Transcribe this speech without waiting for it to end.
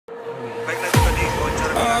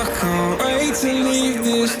need to leave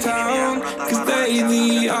this town, 'cause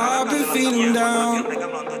lately I've been feeling down.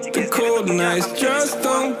 The cold nights just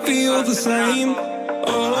don't feel the same.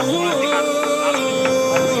 Oh,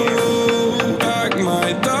 like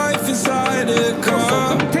my life inside a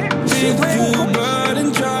car, with full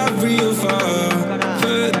burden, drive real far,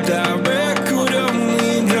 but that record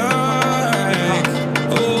only like.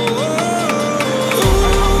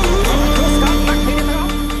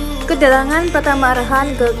 Kedatangan Pratama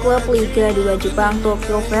Arhan ke klub Liga 2 Jepang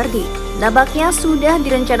Tokyo Verdy nampaknya sudah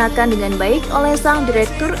direncanakan dengan baik oleh sang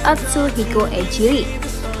direktur Atsuhiko Ejiri.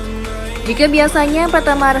 Jika biasanya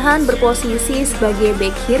Pratama Arhan berposisi sebagai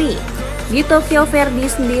back kiri, di Tokyo Verdy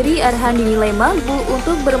sendiri Arhan dinilai mampu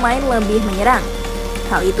untuk bermain lebih menyerang.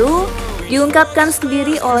 Hal itu diungkapkan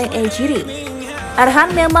sendiri oleh Ejiri.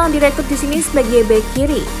 Arhan memang direktur di sini sebagai back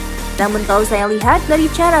kiri, namun kalau saya lihat dari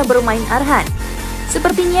cara bermain Arhan,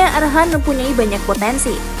 sepertinya Arhan mempunyai banyak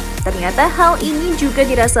potensi. Ternyata hal ini juga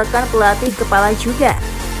dirasakan pelatih kepala juga.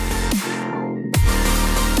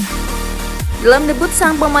 Dalam debut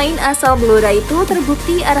sang pemain asal Blora itu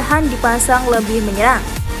terbukti Arhan dipasang lebih menyerang.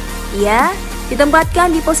 Ia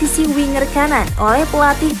ditempatkan di posisi winger kanan oleh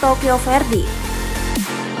pelatih Tokyo Verdy.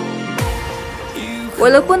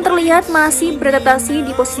 Walaupun terlihat masih beradaptasi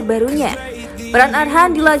di posisi barunya, peran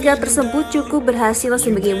Arhan di laga tersebut cukup berhasil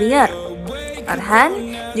sebagai winger.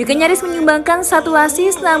 Arhan juga nyaris menyumbangkan 1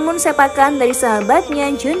 assist, namun sepakan dari sahabatnya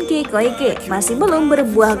Jika masih belum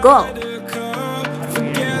berbuah gol.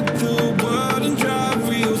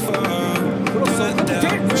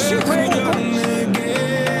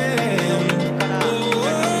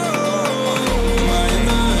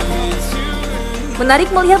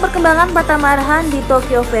 Menarik melihat perkembangan Pratama Arhan di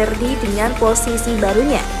Tokyo Verdy dengan posisi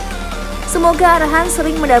barunya. Semoga Arhan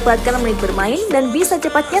sering mendapatkan menit bermain dan bisa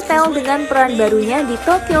cepat nyetel dengan peran barunya di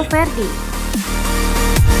Tokyo Verdy.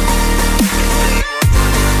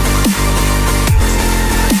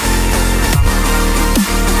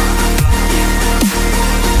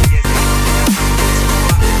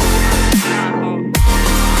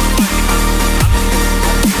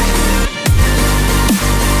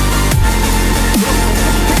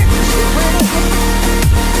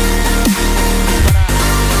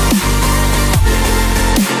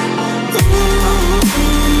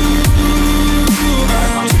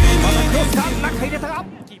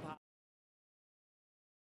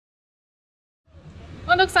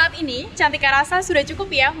 Untuk saat ini, Cantika rasa sudah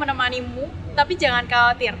cukup ya menemanimu, tapi jangan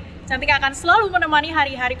khawatir. Cantika akan selalu menemani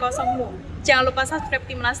hari-hari kosongmu. Jangan lupa subscribe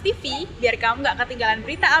Timnas TV, biar kamu gak ketinggalan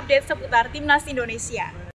berita update seputar Timnas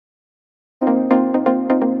Indonesia.